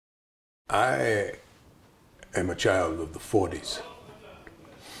I am a child of the 40s,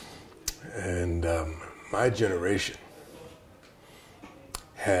 and my generation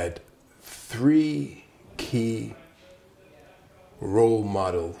had three key role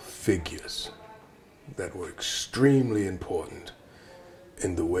model figures that were extremely important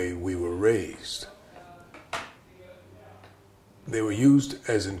in the way we were raised. They were used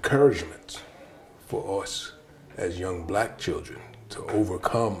as encouragement for us as young black children to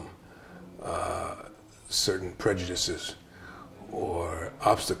overcome certain prejudices or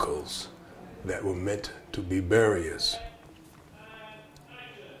obstacles that were meant to be barriers.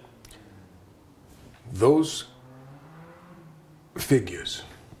 Those figures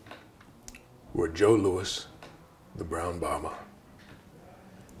were Joe Louis, the Brown Bomber,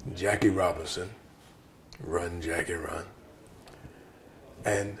 Jackie Robinson, Run, Jackie, Run,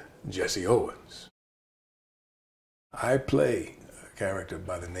 and Jesse Owens. I play a character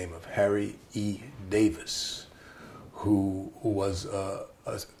by the name of Harry E. Davis, who was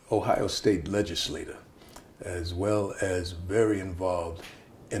an Ohio State legislator, as well as very involved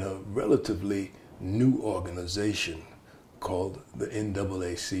in a relatively new organization called the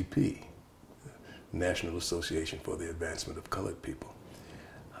NAACP, National Association for the Advancement of Colored People.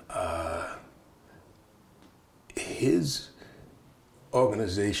 His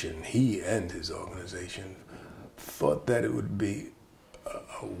organization, he and his organization, thought that it would be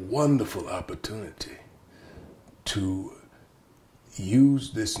a wonderful opportunity to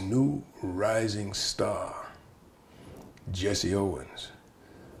use this new rising star, Jesse Owens,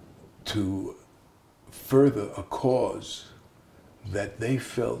 to further a cause that they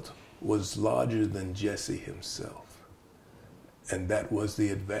felt was larger than Jesse himself, and that was the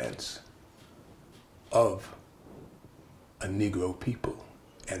advance of a Negro people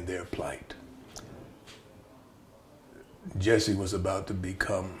and their plight. Jesse was about to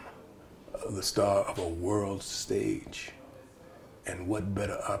become the star of a world stage, and what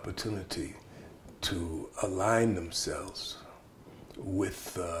better opportunity to align themselves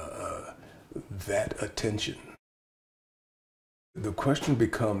with that attention. The question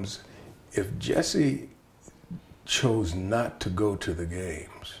becomes, if Jesse chose not to go to the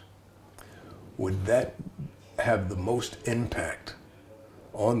games, would that have the most impact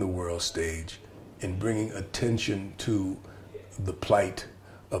on the world stage in bringing attention to the plight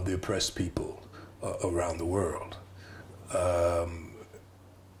of the oppressed people around the world?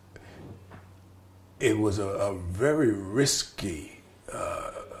 It was a very risky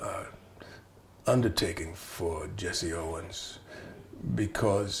undertaking for Jesse Owens,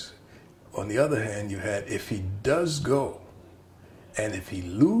 because on the other hand, you had, if he does go and if he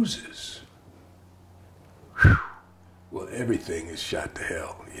loses, whew, well, everything is shot to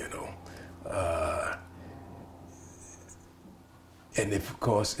hell, you know. And of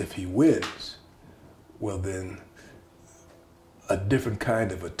course, if he wins, well then a different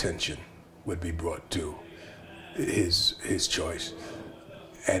kind of attention would be brought to his choice.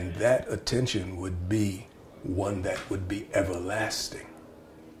 And that attention would be one that would be everlasting,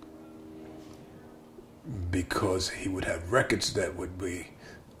 because he would have records that would be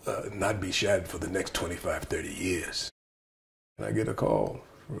not be shattered for the next 25, 30 years. And I get a call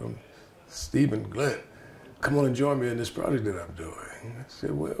from Stephen, Glenn, come on and join me in this project that I'm doing. I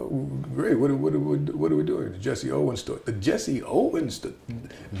said, well, great, what are we doing? The Jesse Owens story. The Jesse Owens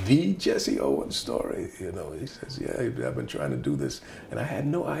story, you know. He says, yeah, I've been trying to do this. And I had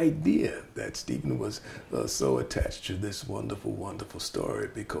no idea that Stephen was so attached to this wonderful, wonderful story,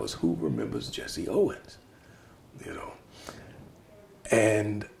 because who remembers Jesse Owens, you know?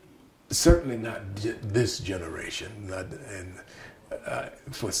 And certainly not this generation.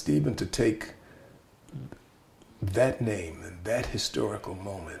 For Stephen to take that name and that historical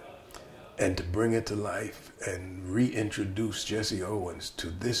moment and to bring it to life and reintroduce Jesse Owens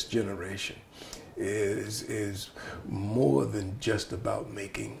to this generation is more than just about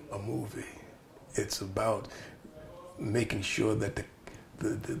making a movie. It's about making sure that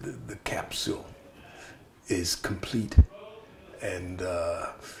the capsule is complete and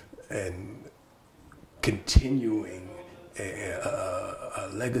continuing a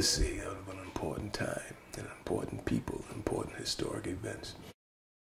legacy of an important time, and important people, important historic events.